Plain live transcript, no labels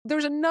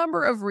There's a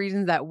number of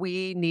reasons that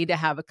we need to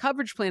have a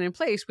coverage plan in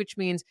place, which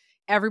means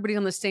everybody's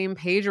on the same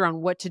page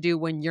around what to do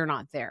when you're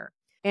not there.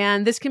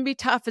 And this can be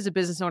tough as a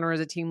business owner,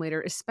 as a team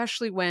leader,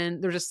 especially when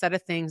there's a set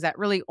of things that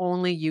really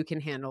only you can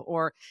handle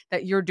or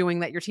that you're doing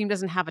that your team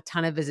doesn't have a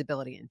ton of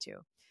visibility into.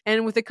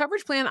 And with the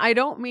coverage plan, I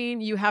don't mean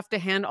you have to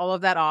hand all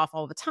of that off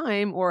all the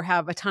time or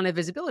have a ton of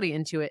visibility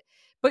into it,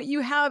 but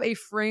you have a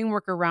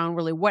framework around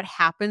really what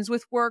happens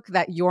with work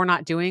that you're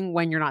not doing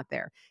when you're not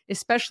there,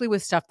 especially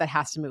with stuff that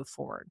has to move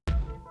forward.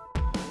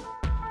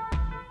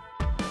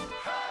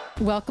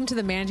 Welcome to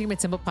the Managing Made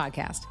Simple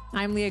podcast.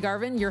 I'm Leah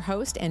Garvin, your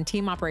host and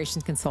team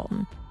operations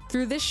consultant.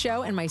 Through this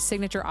show and my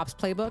signature ops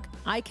playbook,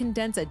 I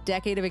condense a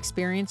decade of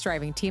experience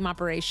driving team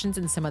operations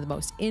in some of the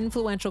most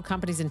influential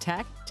companies in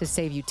tech to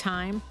save you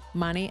time,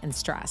 money, and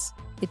stress.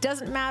 It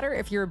doesn't matter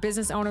if you're a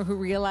business owner who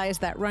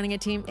realized that running a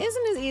team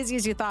isn't as easy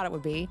as you thought it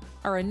would be,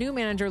 are a new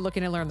manager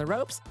looking to learn the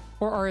ropes,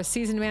 or are a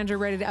seasoned manager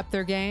ready to up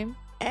their game.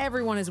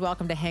 Everyone is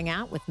welcome to hang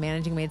out with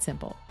Managing Made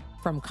Simple.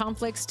 From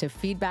conflicts to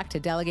feedback to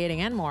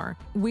delegating and more,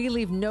 we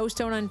leave no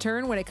stone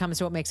unturned when it comes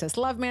to what makes us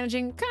love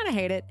managing, kind of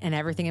hate it, and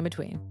everything in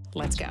between.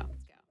 Let's go.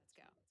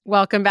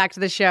 Welcome back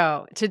to the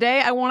show. Today,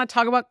 I want to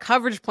talk about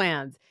coverage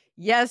plans.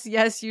 Yes,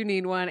 you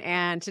need one.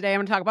 And today I'm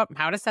going to talk about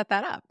how to set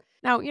that up.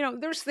 Now,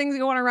 there's things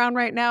going around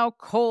right now,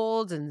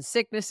 colds and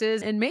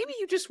sicknesses, and maybe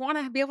you just want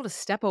to be able to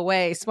step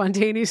away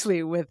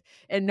spontaneously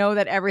and know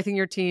that everything in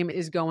your team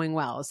is going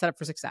well, is set up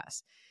for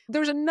success.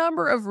 There's a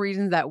number of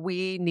reasons that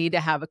we need to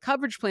have a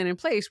coverage plan in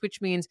place,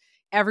 which means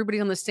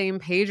everybody's on the same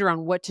page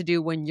around what to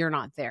do when you're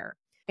not there.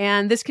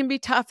 And this can be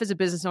tough as a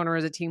business owner,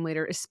 as a team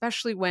leader,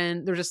 especially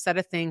when there's a set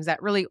of things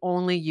that really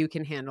only you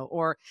can handle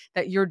or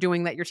that you're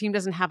doing that your team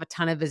doesn't have a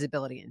ton of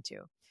visibility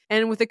into.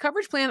 And with the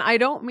coverage plan, I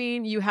don't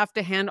mean you have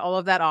to hand all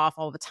of that off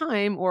all the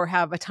time or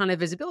have a ton of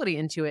visibility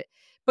into it,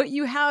 but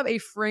you have a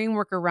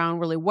framework around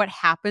really what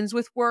happens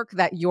with work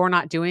that you're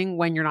not doing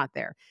when you're not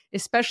there,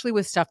 especially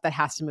with stuff that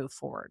has to move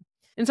forward.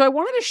 And so I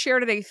wanted to share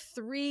today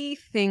 3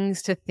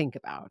 things to think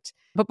about.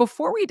 But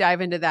before we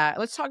dive into that,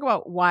 let's talk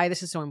about why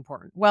this is so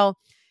important. Well,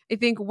 I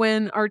think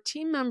when our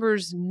team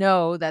members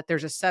know that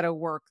there's a set of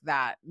work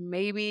that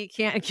maybe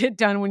can't get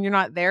done when you're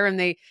not there and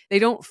they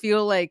don't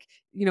feel like,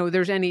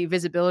 there's any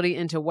visibility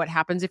into what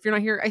happens if you're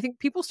not here, I think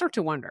people start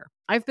to wonder.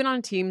 I've been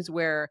on teams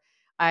where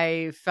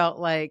I felt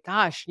like,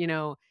 gosh,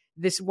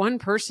 this one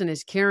person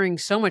is carrying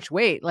so much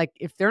weight. Like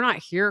if they're not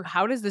here,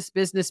 how does this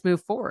business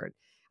move forward?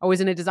 I was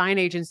in a design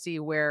agency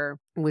where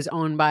it was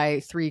owned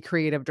by 3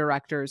 creative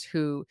directors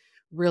who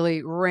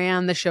really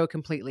ran the show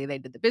completely. They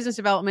did the business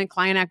development,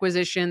 client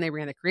acquisition, they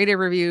ran the creative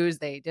reviews,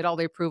 they did all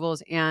the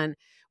approvals. And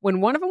when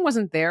one of them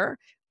wasn't there,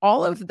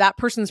 all of that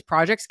person's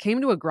projects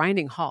came to a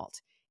grinding halt.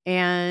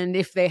 And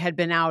if they had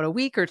been out a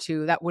week or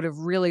 2, that would have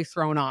really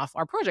thrown off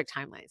our project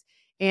timelines.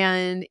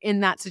 And in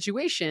that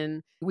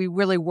situation, we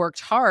really worked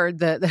hard.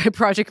 The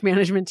project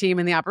management team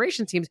and the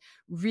operations teams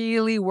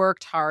really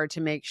worked hard to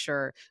make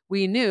sure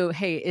we knew,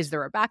 hey, is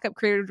there a backup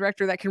creative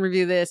director that can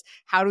review this?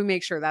 How do we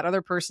make sure that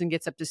other person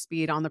gets up to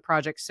speed on the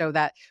project so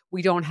that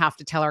we don't have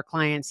to tell our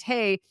clients,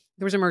 hey,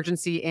 there was an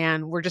emergency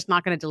and we're just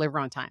not going to deliver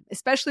on time,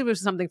 especially if it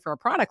was something for a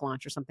product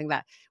launch or something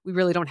that we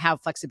really don't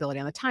have flexibility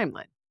on the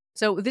timeline.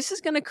 So this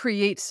is going to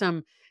create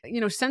some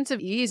sense of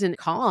ease and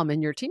calm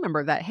in your team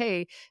member that,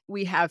 hey,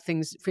 we have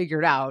things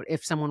figured out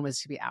if someone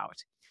was to be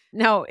out.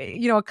 Now,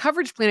 a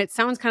coverage plan, it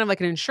sounds kind of like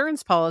an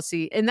insurance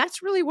policy, and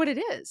that's really what it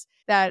is.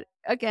 That,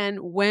 again,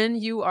 when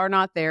you are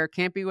not there,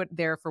 can't be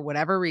there for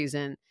whatever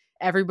reason,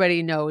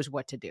 everybody knows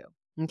what to do.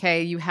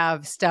 Okay, you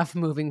have stuff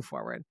moving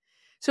forward.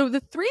 So the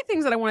 3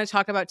 things that I want to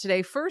talk about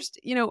today, first,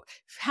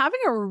 having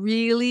a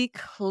really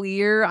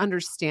clear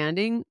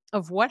understanding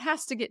of what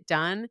has to get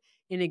done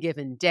in a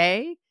given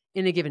day,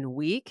 in a given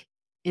week,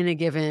 in a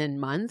given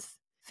month,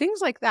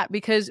 things like that.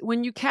 Because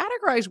when you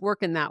categorize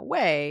work in that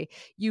way,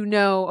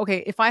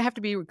 okay, if I have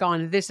to be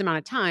gone this amount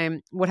of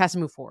time, what has to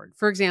move forward?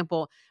 For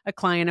example, a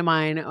client of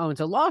mine owns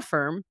a law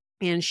firm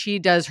and she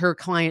does her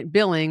client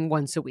billing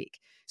once a week.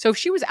 So if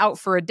she was out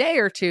for a day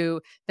or 2,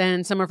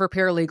 then some of her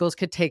paralegals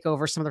could take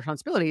over some of the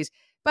responsibilities.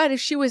 But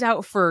if she was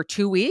out for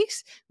 2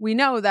 weeks, we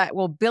know that,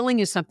 billing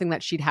is something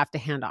that she'd have to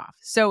hand off.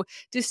 So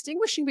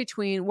distinguishing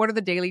between what are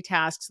the daily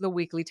tasks, the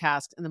weekly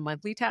tasks, and the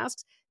monthly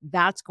tasks,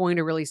 that's going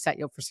to really set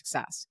you up for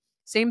success.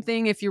 Same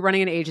thing if you're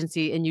running an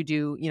agency and you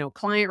do,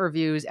 client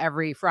reviews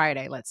every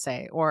Friday, let's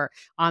say, or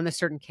on a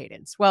certain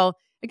cadence. Well,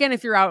 again,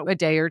 if you're out a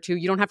day or 2,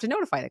 you don't have to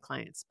notify the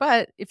clients.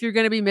 But if you're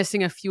going to be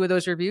missing a few of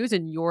those reviews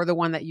and you're the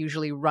one that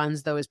usually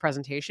runs those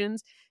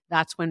presentations,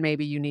 that's when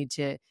maybe you need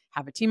to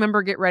have a team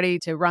member get ready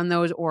to run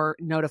those or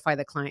notify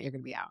the client you're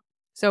going to be out.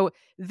 So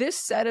this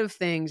set of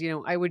things,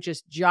 I would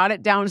just jot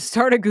it down,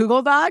 start a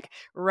Google Doc,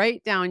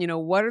 write down,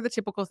 what are the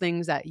typical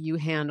things that you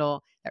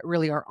handle that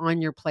really are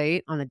on your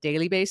plate on a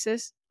daily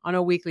basis, on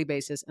a weekly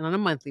basis, and on a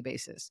monthly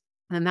basis.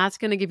 And that's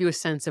going to give you a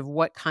sense of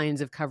what kinds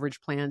of coverage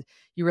plans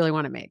you really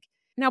want to make.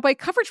 Now, by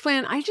coverage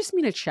plan, I just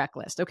mean a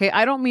checklist, okay?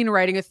 I don't mean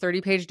writing a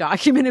 30-page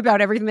document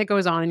about everything that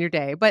goes on in your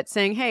day, but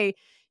saying, hey,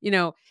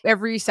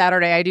 every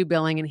Saturday I do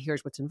billing and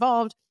here's what's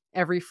involved.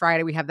 Every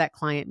Friday we have that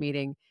client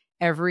meeting.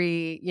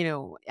 Every,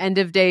 end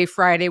of day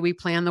Friday, we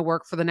plan the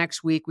work for the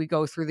next week. We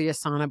go through the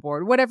Asana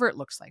board, whatever it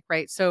looks like,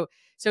 right? So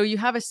you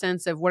have a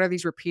sense of what are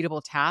these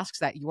repeatable tasks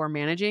that you are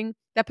managing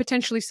that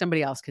potentially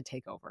somebody else could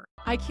take over.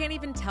 I can't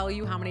even tell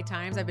you how many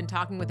times I've been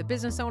talking with a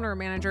business owner or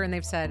manager and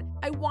they've said,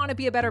 I want to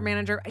be a better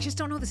manager. I just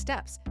don't know the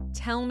steps.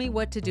 Tell me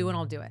what to do and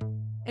I'll do it.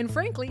 And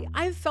frankly,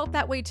 I've felt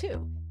that way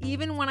too,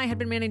 even when I had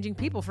been managing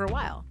people for a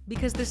while,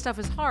 because this stuff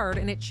is hard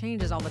and it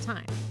changes all the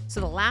time. So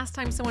the last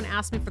time someone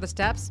asked me for the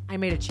steps, I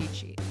made a cheat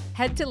sheet.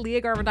 Head to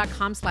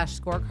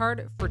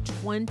leahgarvin.com/scorecard for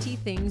 20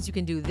 things you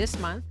can do this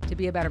month to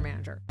be a better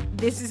manager.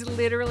 This is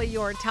literally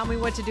your tell me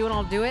what to do and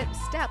I'll do it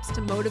steps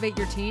to motivate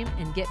your team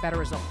and get better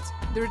results.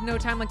 There's no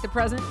time like the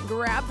present.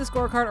 Grab the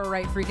scorecard or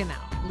write freaking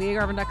now.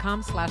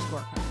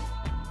 leahgarvin.com/scorecard.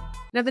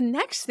 Now, the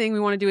next thing we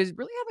want to do is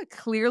really have a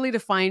clearly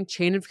defined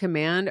chain of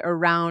command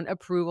around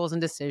approvals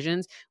and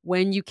decisions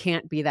when you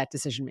can't be that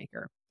decision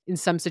maker. In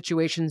some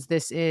situations,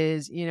 this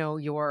is,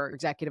 your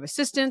executive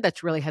assistant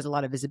that really has a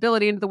lot of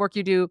visibility into the work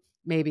you do.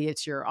 Maybe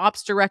it's your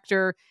ops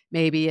director.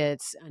 Maybe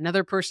it's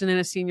another person in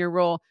a senior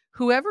role.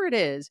 Whoever it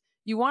is,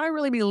 you want to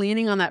really be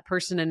leaning on that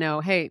person to know,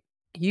 hey,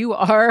 you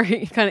are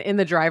kind of in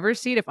the driver's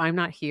seat if I'm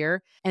not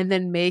here, and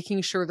then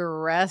making sure the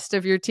rest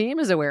of your team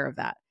is aware of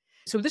that.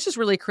 So this is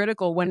really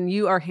critical when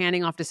you are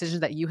handing off decisions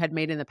that you had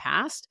made in the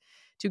past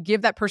to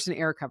give that person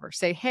air cover.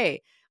 Say,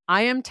 hey,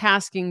 I am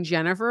tasking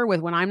Jennifer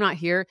with when I'm not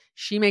here,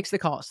 she makes the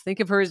calls. Think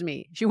of her as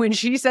me. When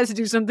she says to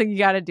do something, you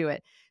got to do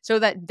it. So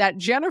that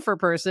Jennifer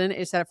person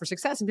is set up for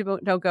success and people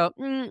don't go,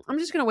 I'm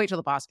just going to wait till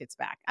the boss gets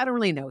back. I don't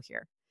really know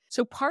here.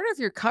 So part of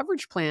your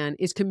coverage plan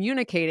is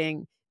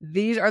communicating,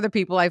 these are the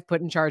people I've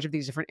put in charge of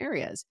these different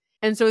areas.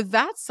 And so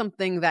that's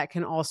something that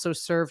can also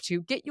serve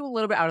to get you a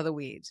little bit out of the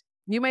weeds.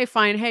 You may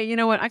find, hey, you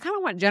know what? I kind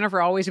of want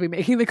Jennifer always to be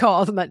making the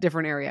calls in that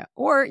different area.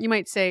 Or you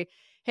might say,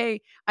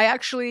 hey, I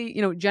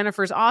actually,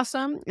 Jennifer's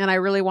awesome and I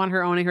really want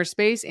her owning her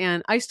space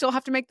and I still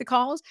have to make the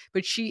calls,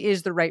 but she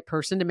is the right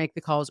person to make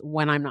the calls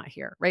when I'm not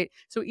here, right?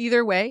 So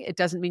either way, it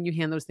doesn't mean you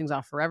hand those things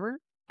off forever.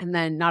 And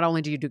then not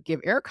only do you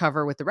give air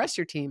cover with the rest of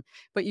your team,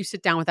 but you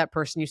sit down with that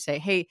person, you say,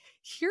 hey,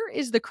 here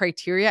is the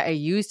criteria I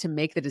use to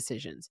make the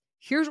decisions.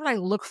 Here's what I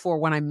look for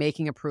when I'm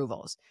making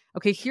approvals.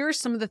 Okay, here are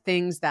some of the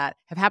things that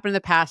have happened in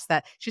the past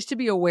that just to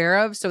be aware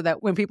of so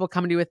that when people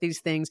come to you with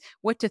these things,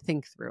 what to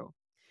think through.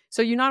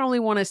 So you not only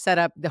want to set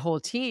up the whole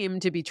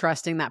team to be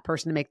trusting that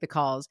person to make the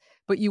calls,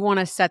 but you want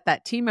to set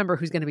that team member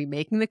who's going to be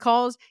making the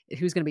calls,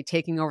 who's going to be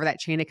taking over that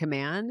chain of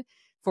command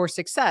for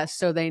success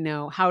so they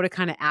know how to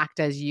kind of act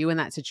as you in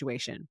that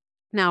situation.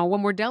 Now,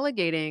 when we're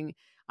delegating,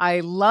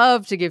 I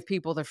love to give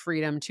people the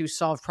freedom to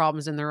solve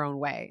problems in their own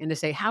way and to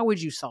say, how would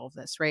you solve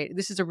this, right?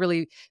 This is a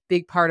really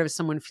big part of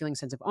someone feeling a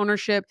sense of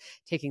ownership,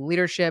 taking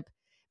leadership.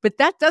 But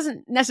that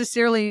doesn't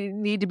necessarily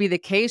need to be the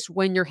case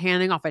when you're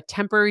handing off a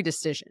temporary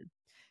decision.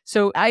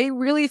 So I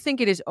really think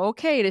it is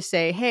okay to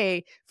say,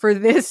 hey, for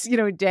this,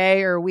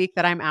 day or week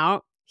that I'm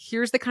out,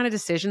 here's the kind of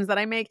decisions that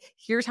I make.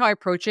 Here's how I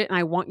approach it. And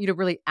I want you to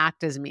really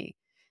act as me.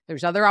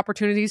 There's other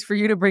opportunities for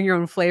you to bring your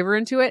own flavor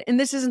into it. And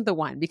this isn't the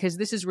one because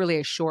this is really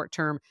a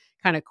short-term,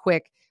 kind of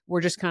quick. We're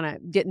just kind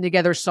of getting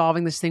together,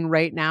 solving this thing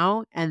right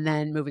now, and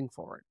then moving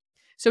forward.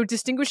 So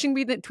distinguishing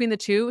between the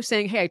two,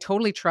 saying, hey, I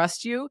totally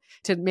trust you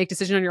to make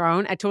decisions on your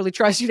own. I totally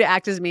trust you to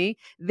act as me.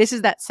 This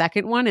is that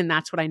second one, and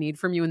that's what I need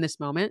from you in this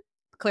moment.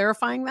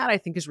 Clarifying that, I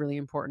think, is really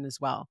important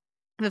as well.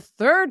 The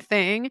third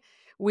thing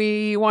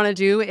we want to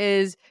do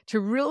is to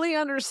really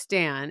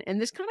understand, and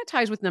this kind of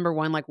ties with number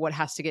one, like what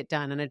has to get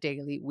done on a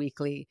daily,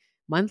 weekly,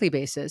 monthly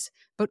basis,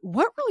 but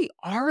what really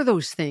are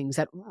those things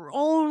that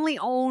only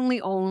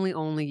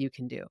you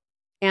can do?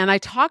 And I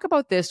talk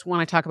about this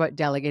when I talk about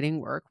delegating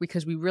work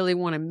because we really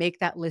want to make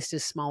that list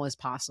as small as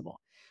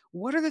possible.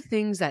 What are the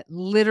things that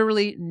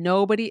literally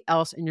nobody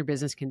else in your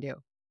business can do?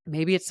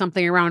 Maybe it's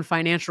something around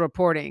financial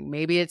reporting.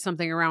 Maybe it's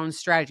something around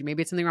strategy.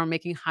 Maybe it's something around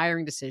making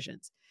hiring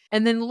decisions.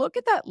 And then look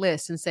at that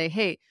list and say,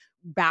 hey,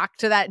 back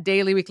to that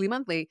daily, weekly,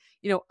 monthly,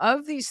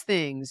 of these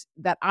things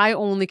that I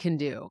only can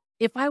do,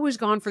 if I was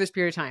gone for this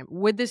period of time,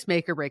 would this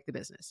make or break the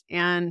business?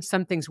 And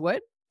some things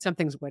would, some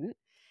things wouldn't.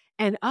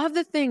 And of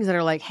the things that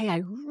are like, hey,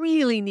 I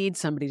really need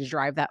somebody to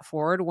drive that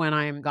forward when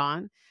I'm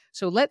gone.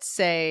 So let's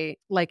say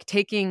like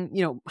taking,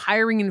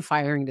 hiring and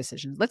firing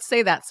decisions. Let's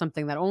say that's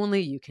something that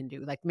only you can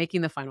do, like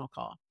making the final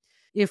call.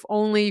 If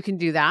only you can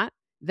do that,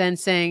 then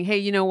saying, hey,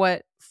 you know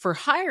what, for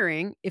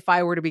hiring, if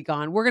I were to be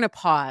gone, we're going to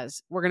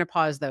pause. We're going to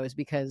pause those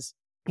because,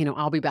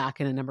 I'll be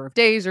back in a number of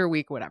days or a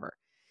week, whatever.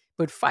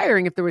 But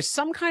firing, if there was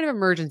some kind of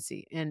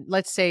emergency, and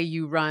let's say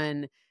you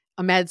run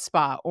a med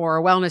spa or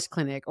a wellness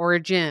clinic or a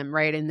gym,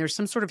 right? And there's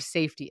some sort of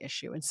safety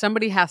issue and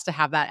somebody has to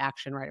have that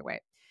action right away.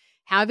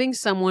 Having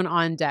someone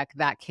on deck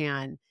that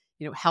can,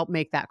 help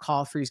make that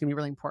call for you is going to be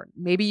really important.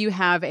 Maybe you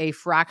have a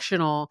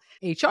fractional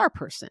HR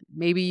person.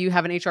 Maybe you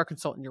have an HR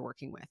consultant you're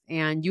working with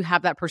and you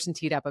have that person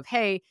teed up of,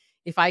 hey,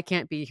 if I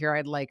can't be here,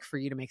 I'd like for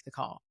you to make the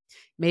call.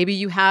 Maybe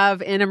you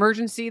have an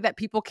emergency that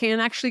people can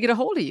actually get a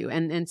hold of you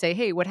and say,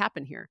 hey, what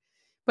happened here?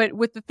 But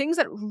with the things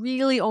that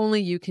really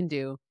only you can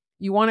do,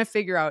 you want to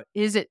figure out,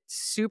 is it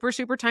super,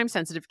 super time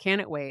sensitive? Can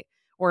it wait?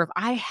 or if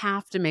I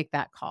have to make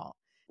that call.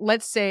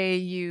 Let's say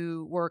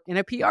you work in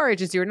a PR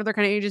agency or another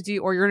kind of agency,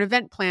 or you're an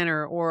event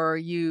planner, or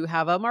you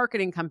have a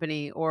marketing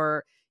company,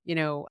 or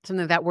something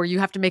like that where you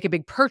have to make a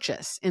big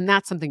purchase and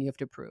that's something you have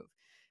to approve.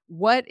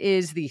 What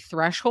is the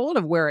threshold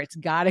of where it's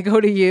got to go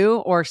to you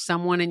or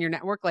someone in your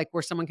network, like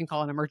where someone can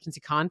call an emergency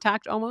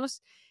contact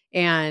almost?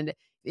 And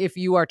if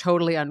you are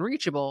totally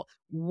unreachable,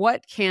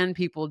 what can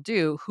people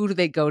do? Who do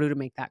they go to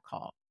make that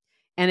call?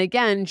 And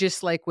again,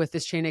 just like with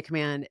this chain of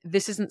command,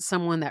 this isn't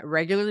someone that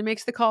regularly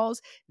makes the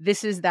calls.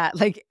 This is that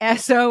like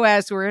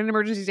SOS, we're in an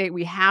emergency state.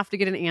 We have to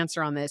get an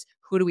answer on this.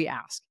 Who do we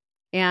ask?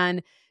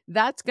 And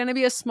that's going to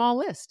be a small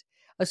list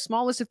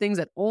of things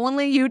that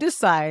only you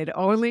decide,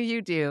 only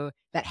you do,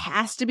 that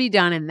has to be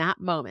done in that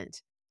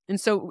moment.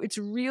 And so it's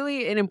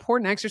really an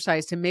important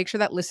exercise to make sure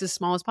that list is as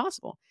small as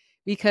possible.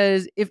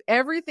 Because if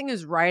everything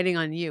is riding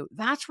on you,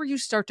 that's where you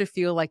start to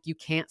feel like you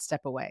can't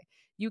step away.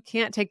 You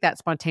can't take that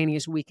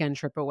spontaneous weekend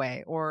trip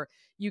away, or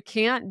you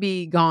can't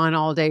be gone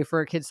all day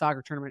for a kid's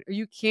soccer tournament, or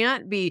you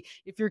can't be,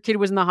 if your kid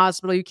was in the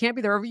hospital, you can't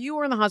be there, or if you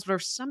were in the hospital or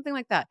something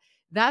like that.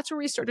 That's where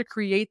we start to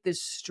create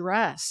this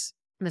stress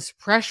and this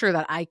pressure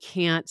that I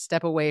can't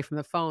step away from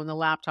the phone, the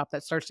laptop,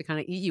 that starts to kind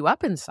of eat you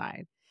up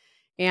inside.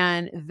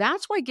 And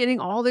that's why getting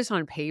all this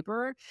on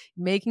paper,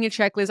 making a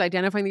checklist,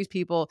 identifying these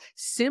people,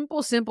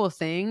 simple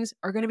things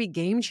are going to be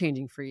game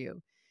changing for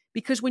you.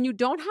 Because when you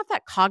don't have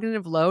that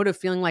cognitive load of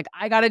feeling like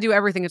I got to do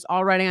everything, it's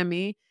all riding on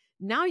me,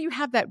 now you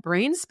have that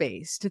brain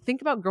space to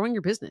think about growing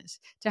your business,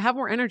 to have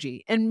more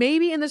energy. And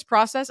maybe in this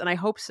process, and I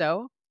hope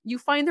so, you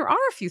find there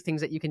are a few things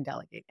that you can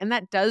delegate, and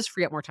that does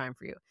free up more time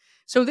for you.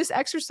 So this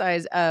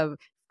exercise of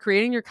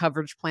creating your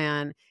coverage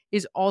plan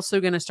is also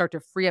going to start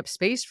to free up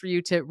space for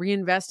you to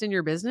reinvest in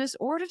your business,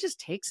 or to just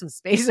take some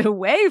space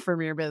away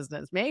from your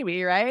business.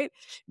 Maybe, right?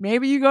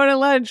 Maybe you go to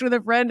lunch with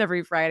a friend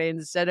every Friday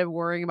instead of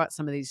worrying about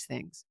some of these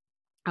things.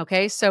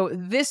 Okay. So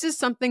this is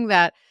something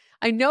that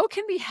I know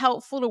can be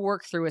helpful to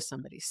work through with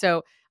somebody.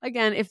 So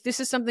again, if this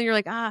is something you're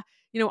like, I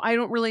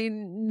don't really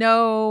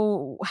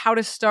know how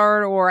to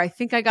start, or I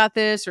think I got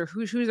this, or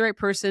who's the right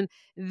person,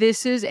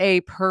 this is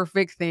a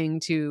perfect thing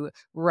to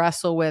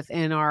wrestle with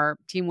in our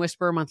Team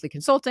Whisperer monthly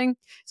consulting.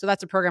 So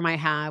that's a program I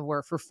have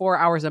where for 4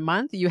 hours a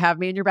month, you have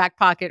me in your back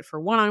pocket for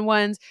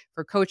one-on-ones,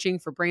 for coaching,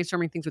 for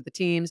brainstorming things with the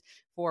teams,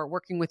 for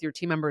working with your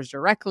team members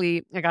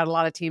directly. I got a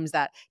lot of team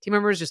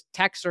members just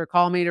text or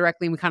call me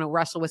directly, and we kind of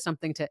wrestle with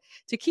something to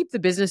keep the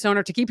business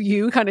owner, to keep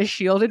you kind of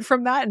shielded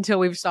from that until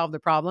we've solved the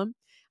problem.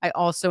 I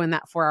also, in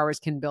that 4 hours,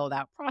 can build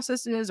out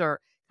processes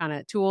or kind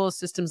of tools,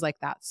 systems like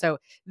that. So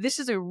this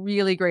is a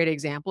really great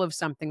example of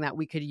something that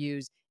we could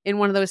use in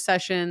one of those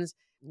sessions,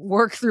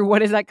 work through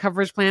what is that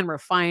coverage plan,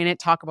 refine it,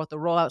 talk about the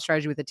rollout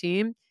strategy with the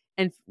team,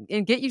 and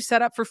get you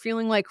set up for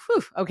feeling like,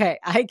 whew, okay,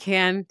 I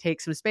can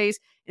take some space.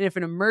 And if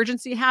an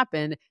emergency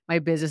happened, my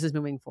business is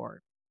moving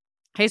forward.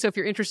 Okay, so if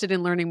you're interested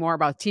in learning more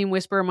about Team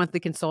Whisperer monthly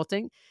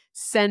consulting,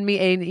 send me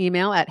an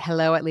email at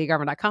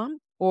hello@leahgarvin.com,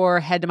 or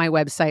head to my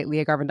website,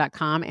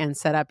 leahgarvin.com, and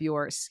set up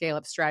your scale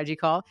up strategy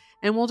call,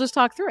 and we'll just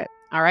talk through it.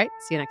 All right,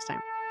 see you next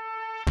time.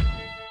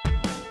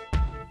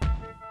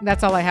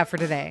 That's all I have for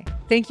today.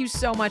 Thank you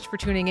so much for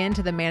tuning in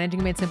to the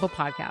Managing Made Simple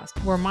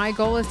podcast, where my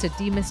goal is to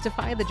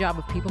demystify the job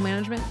of people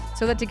management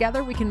so that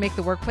together we can make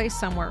the workplace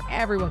somewhere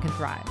everyone can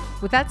thrive.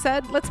 With that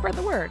said, let's spread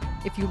the word.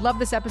 If you love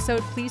this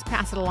episode, please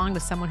pass it along to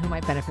someone who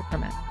might benefit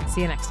from it.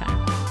 See you next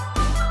time.